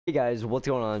Hey guys, what's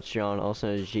going on? It's John, also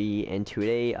known as G, and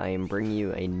today I am bringing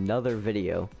you another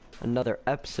video, another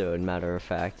episode, matter of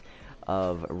fact,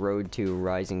 of Road to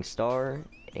Rising Star.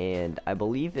 And I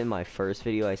believe in my first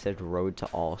video I said Road to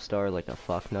All-Star like a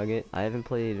fuck nugget. I haven't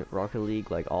played Rocket League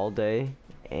like all day,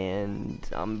 and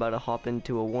I'm about to hop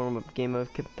into a warm-up game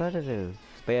of competitive.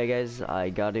 But yeah guys, I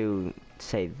got to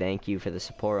say thank you for the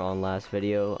support on last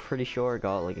video. Pretty sure I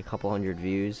got like a couple hundred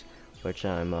views, which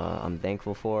I'm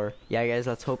thankful for. Yeah guys,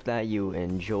 let's hope that you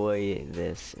enjoy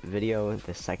this video,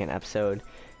 this second episode.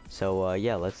 So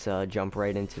yeah, let's jump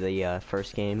right into the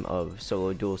first game of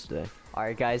solo duels today.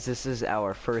 Alright guys, this is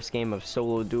our first game of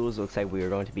solo duels. Looks like we are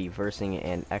going to be versing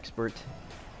an expert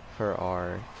for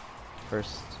our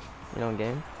first,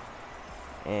 game.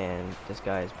 And this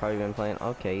guy has probably been playing.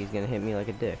 Okay, he's gonna hit me like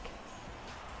a dick.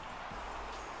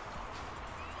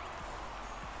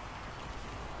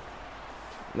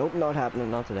 Nope, not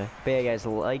happening, not today. But yeah guys,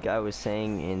 like I was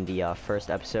saying in the first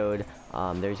episode,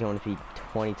 there's going to be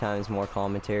 20 times more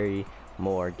commentary,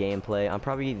 more gameplay.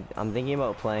 I'm thinking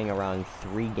about playing around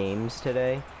 3 games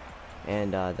today,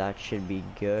 and that should be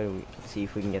good. Let's see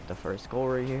if we can get the first goal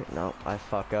right here. No, I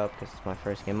fuck up because it's my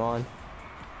first game on.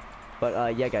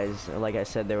 But yeah guys, like I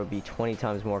said, there will be 20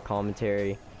 times more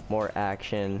commentary, more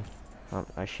action.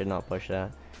 I should not push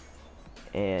that.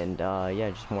 And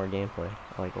yeah, just more gameplay,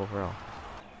 like overall.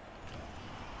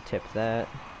 Tip that.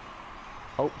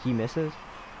 Oh, he misses.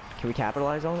 Can we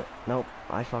capitalize on it? Nope,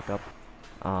 I fuck up.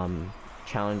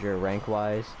 Challenger rank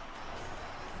wise.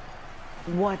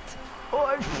 What? Oh,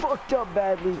 I fucked up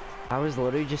badly. I was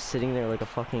literally just sitting there like a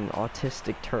fucking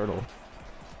autistic turtle.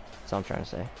 That's what I'm trying to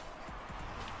say.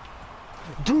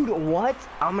 Dude, what?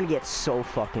 I'm gonna get so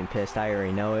fucking pissed. I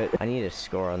already know it. I need to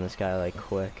score on this guy like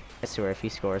quick. I swear if he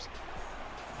scores.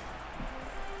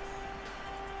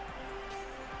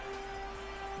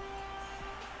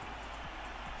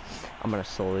 I'm gonna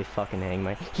slowly fucking hang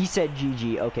my... He said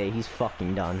GG. Okay, he's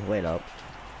fucking done. Wait up.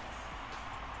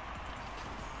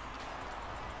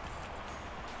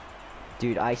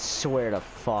 Dude, I swear to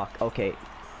fuck. Okay.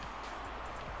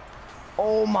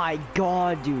 Oh my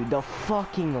god, dude. The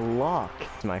fucking luck.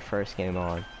 It's my first game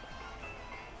on.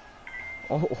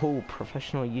 Oh,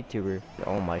 professional YouTuber.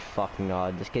 Oh my fucking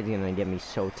god. This kid's gonna get me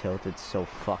so tilted so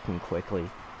fucking quickly.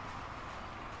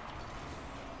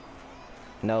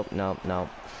 Nope, nope, nope.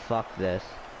 Fuck this.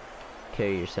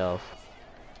 Kill yourself.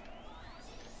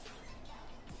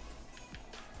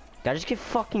 Did I just get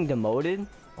fucking demoted?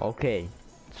 Okay.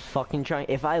 Fucking trying.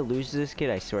 If I lose to this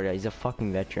kid, I swear to God, he's a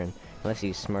fucking veteran. Unless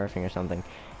he's smurfing or something.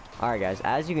 Alright guys,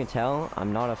 as you can tell,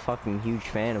 I'm not a fucking huge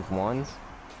fan of ones.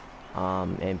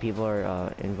 And people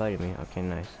are inviting me. Okay,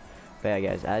 nice. But yeah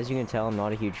guys, as you can tell, I'm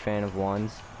not a huge fan of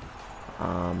ones.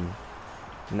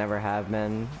 Never have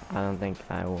been. I don't think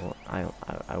I will.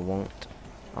 I won't.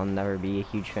 I'll never be a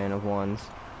huge fan of ones,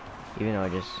 even though I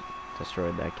just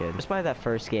destroyed that kid. Just by that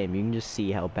first game, you can just see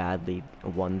how badly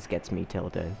ones gets me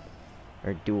tilted,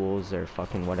 or duels, or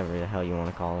fucking whatever the hell you want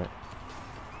to call it.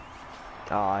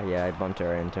 Ah, yeah, I bumped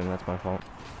her into him. That's my fault.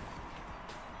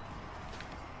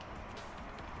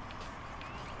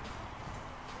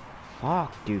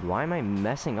 Fuck, dude, why am I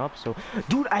messing up so...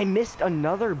 Dude, I missed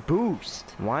another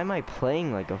boost! Why am I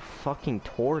playing like a fucking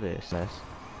tortoise?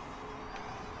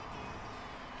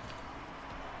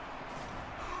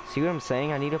 See what I'm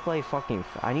saying? I need to play fucking...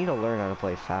 I need to learn how to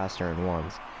play faster in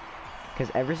ones.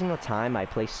 Because every single time I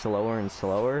play slower and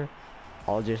slower,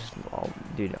 I'll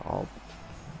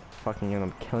fucking end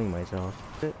up killing myself.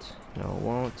 No, it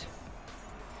won't.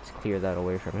 Let's clear that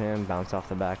away from him, bounce off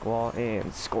the back wall,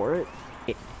 and score it.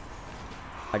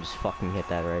 I just fucking hit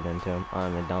that right into him.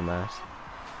 I'm a dumbass.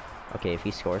 Okay, if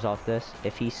he scores off this.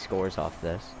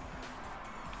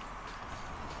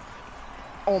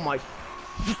 Oh my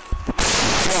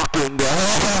fucking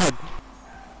god!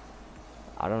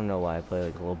 I don't know why I play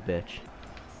like a little bitch.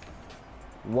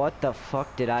 What the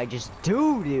fuck did I just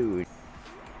do, dude?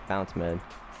 Bounce mid.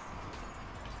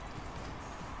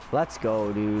 Let's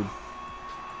go, dude.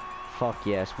 Fuck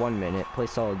yes, 1 minute. Play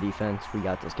solid defense. We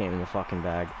got this game in the fucking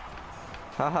bag.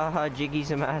 Ha ha ha, Jiggy's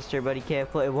a master, but he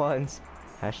can't play ones.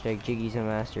 Hashtag Jiggy's a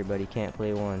master, but he can't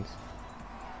play ones.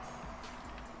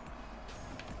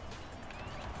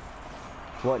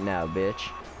 What now, bitch?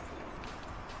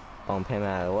 Bump him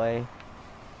out of the way.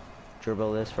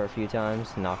 Dribble this for a few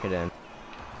times, knock it in.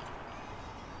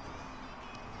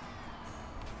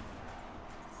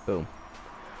 Boom.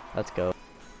 Let's go.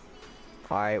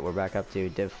 Alright, we're back up to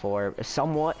Div 4.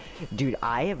 Somewhat. Dude,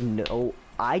 I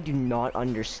do not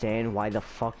understand why the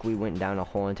fuck we went down a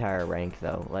whole entire rank,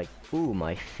 though. Like, ooh,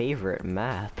 my favorite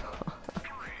map.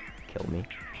 Kill me.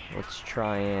 Let's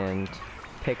try and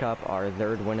pick up our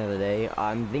 3rd win of the day.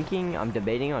 I'm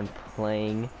debating on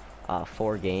playing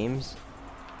 4 games,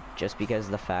 just because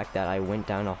of the fact that I went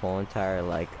down a whole entire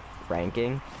like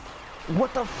ranking.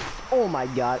 What the oh my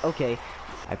god, okay.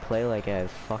 I play like a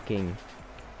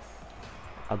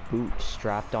boot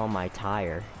strapped on my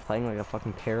tire, playing like a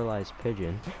fucking paralyzed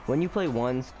pigeon. When you play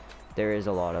ones, there is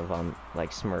a lot of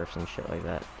like Smurfs and shit like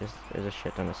that. There's a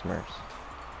shit ton of Smurfs.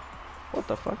 What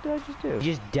the fuck did I just do? He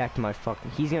just decked my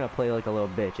fucking... He's gonna play like a little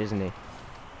bitch, isn't he?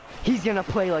 He's gonna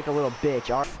play like a little bitch.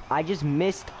 I just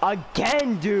missed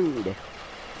again, dude!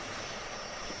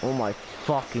 Oh my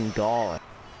fucking god.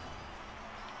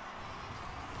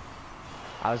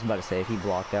 I was about to say, if he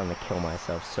blocked out, I'm gonna kill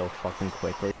myself so fucking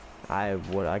quickly. I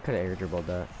could have air dribbled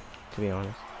that, to be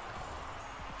honest.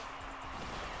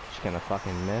 Just gonna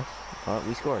fucking miss. Oh,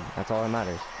 we scored. That's all that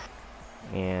matters.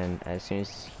 And as soon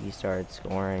as he started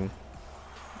scoring,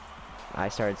 I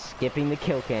started skipping the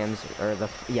kill cams, or the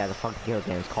fucking kill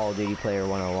cams, Call of Duty Player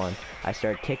 101. I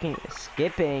started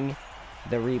skipping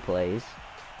the replays,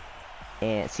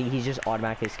 and see, he's just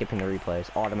automatically skipping the replays.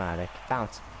 Automatic.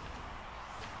 Bounce.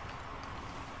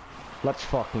 Let's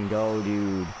fucking go,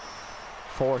 dude.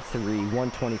 4-3,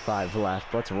 125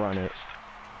 left. Let's run it.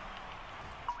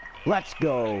 Let's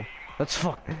go.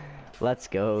 Let's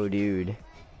go, dude.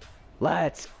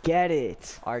 Let's get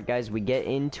it! Alright guys, we get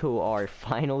into our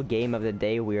final game of the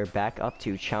day. We are back up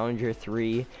to Challenger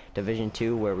 3, Division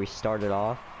 2, where we started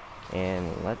off.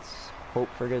 And let's hope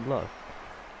for good luck.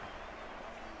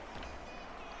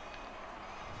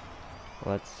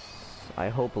 I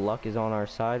hope luck is on our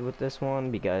side with this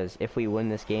one, because if we win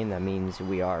this game, that means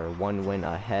we are 1 win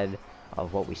ahead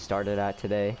of what we started at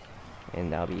today.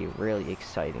 And that'll be really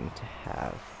exciting to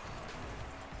have.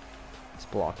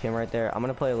 Block him right there. I'm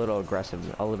gonna play a little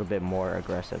bit more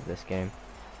aggressive this game,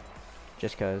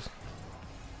 just to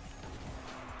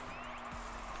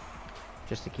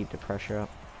keep the pressure up.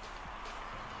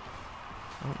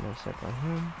 Oh, no set by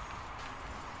him.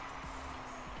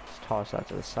 Let's toss that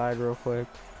to the side real quick.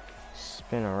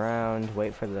 Spin around,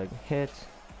 wait for the hit.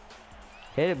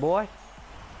 Hit it, boy.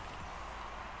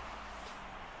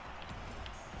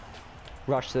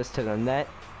 Rush this to the net.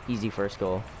 Easy first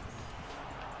goal.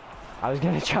 I was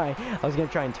gonna try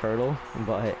and turtle,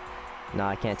 but no,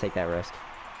 I can't take that risk.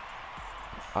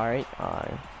 Alright,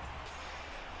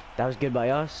 that was good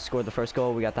by us. Scored the first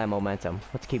goal. We got that momentum.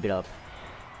 Let's keep it up.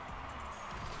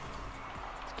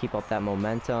 Let's keep up that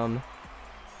momentum.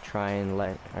 Try and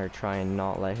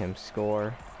not let him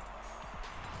score.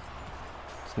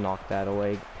 Let's knock that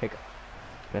away.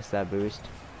 Miss that boost.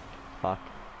 Fuck.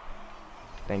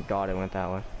 Thank God it went that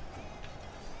way.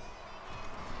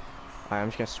 Alright, I'm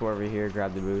just gonna swerve over here,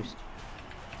 grab the boost.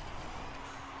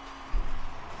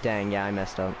 Dang, yeah, I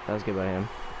messed up. That was good by him.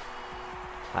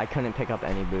 I couldn't pick up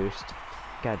any boost.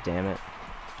 God damn it.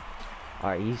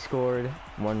 Alright, he scored.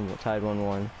 Tied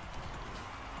 1-1.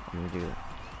 I'm gonna do a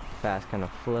fast kind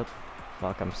of flip.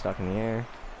 Fuck, I'm stuck in the air.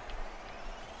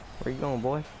 Where you going,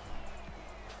 boy?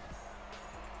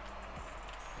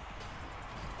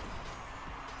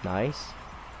 Nice.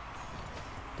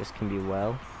 This can be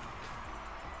well.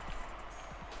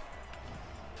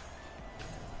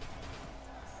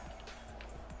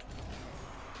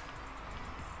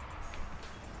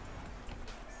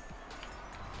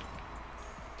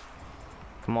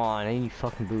 Come on, I need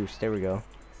fucking boost. There we go.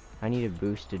 I need a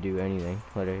boost to do anything,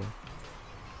 literally.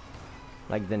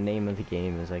 Like, the name of the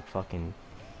game is like fucking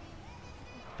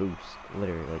boost,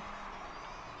 literally. Like,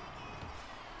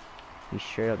 you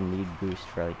straight up need boost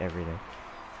for like everything.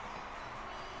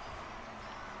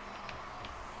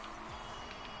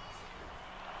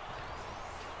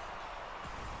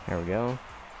 There we go.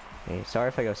 Hey, sorry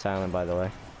if I go silent, by the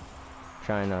way.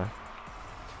 Trying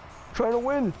to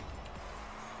win.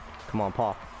 Come on,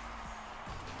 Paul.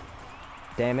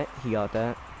 Damn it, he got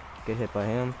that. Good hit by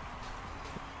him.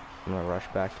 I'm gonna rush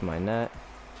back to my net.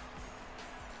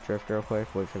 Drift real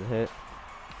quick, wait for the hit.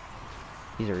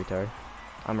 He's a retard.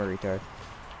 I'm a retard.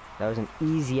 That was an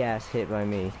easy ass hit by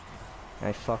me.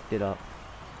 I fucked it up.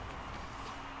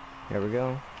 There we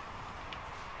go.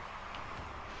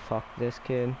 Fuck this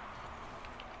kid.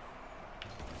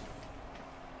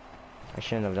 I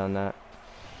shouldn't have done that.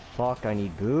 Fuck, I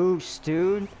need boost,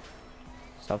 dude.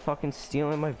 Stop fucking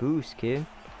stealing my boost, kid.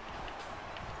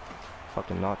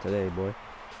 Fucking not today, boy.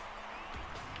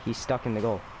 He's stuck in the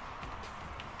goal.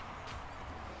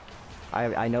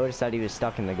 I noticed that he was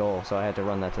stuck in the goal, so I had to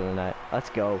run that to the net. Let's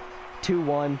go.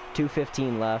 2-1,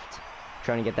 2:15 left.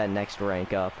 Trying to get that next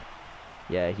rank up.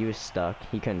 Yeah, he was stuck.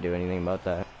 He couldn't do anything about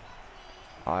that.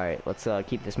 Alright, let's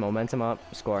keep this momentum up.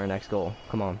 Score our next goal.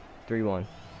 Come on. 3-1.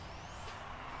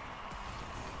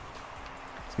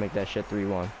 Let's make that shit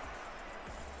 3-1.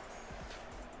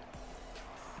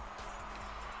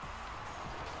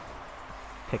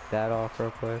 Pick that off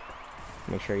real quick.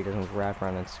 Make sure he doesn't wrap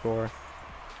around and score.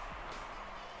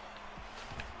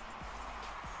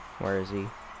 Where is he?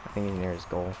 I think he's near his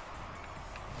goal.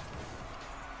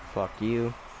 Fuck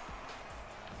you.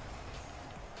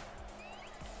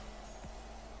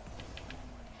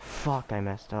 Fuck, I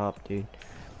messed up, dude.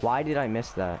 Why did I miss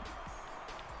that?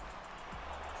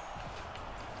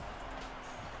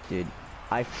 Dude,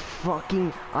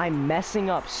 I'm messing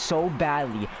up so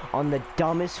badly on the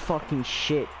dumbest fucking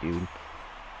shit, dude.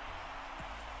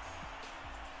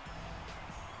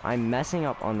 I'm messing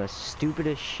up on the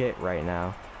stupidest shit right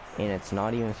now, and it's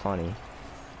not even funny.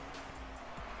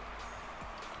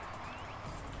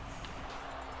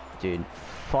 Dude,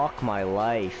 fuck my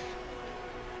life.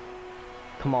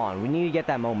 Come on, we need to get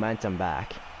that momentum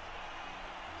back.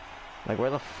 Like, where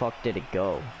the fuck did it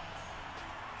go?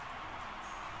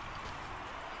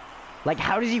 Like,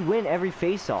 how does he win every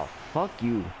face-off? Fuck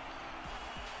you.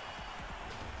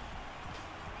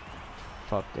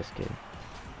 Fuck this kid.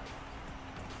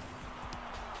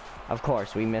 Of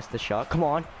course, we missed the shot. Come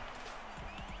on.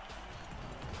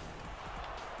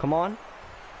 Come on.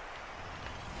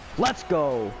 Let's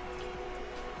go.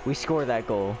 We scored that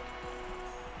goal.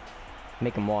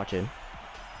 Make him watch it.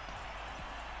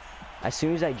 As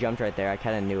soon as I jumped right there, I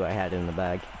kind of knew I had it in the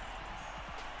bag.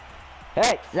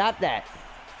 Hey, stop that.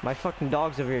 My fucking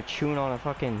dog's over here chewing on a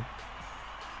fucking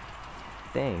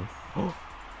thing.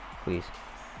 Please.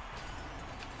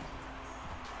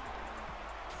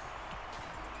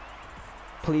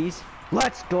 Please.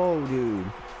 Let's go, dude.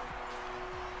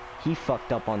 He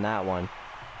fucked up on that one.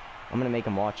 I'm gonna make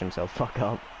him watch himself fuck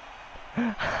up.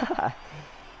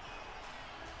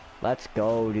 Let's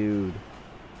go, dude.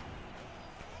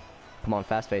 Come on,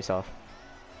 fast face off.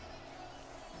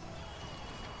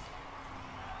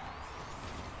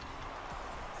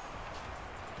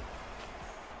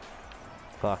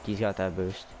 Fuck, he's got that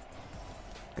boost.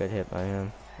 Good hit by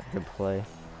him. Good play. I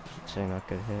should say not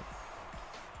good hit.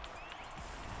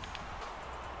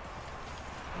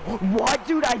 What,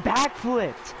 dude? I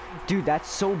backflipped! Dude, that's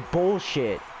so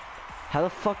bullshit. How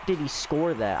the fuck did he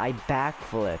score that? I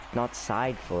backflipped, not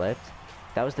side flipped.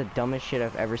 That was the dumbest shit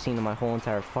I've ever seen in my whole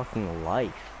entire fucking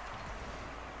life.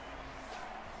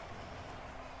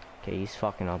 Okay, he's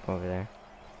fucking up over there.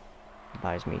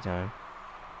 Buys me time.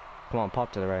 Come on,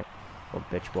 pop to the right. Little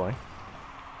bitch boy.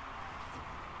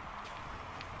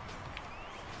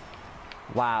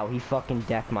 Wow, he fucking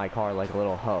decked my car like a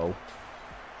little hoe.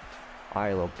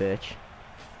 Alright, little bitch.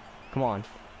 Come on.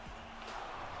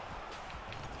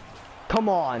 Come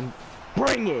on!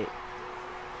 Bring it!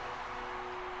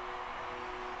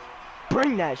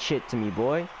 Bring that shit to me,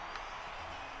 boy!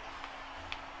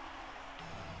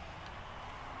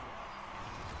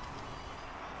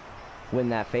 Win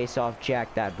that face-off,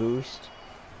 jack that boost.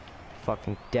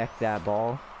 Fucking deck that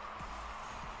ball.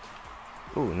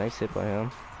 Ooh, nice hit by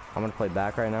him. I'm gonna play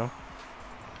back right now.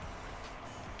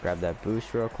 Grab that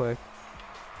boost real quick.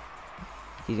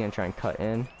 He's gonna try and cut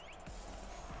in.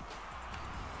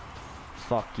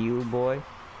 Fuck you, boy.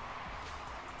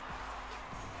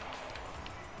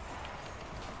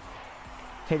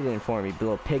 Hit it in for me,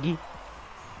 little piggy.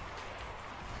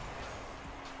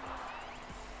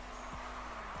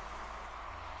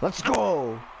 Let's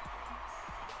go!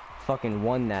 Fucking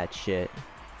won that shit.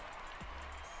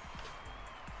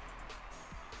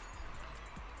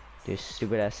 This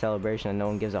stupid ass celebration that no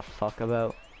one gives a fuck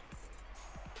about.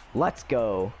 Let's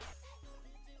go.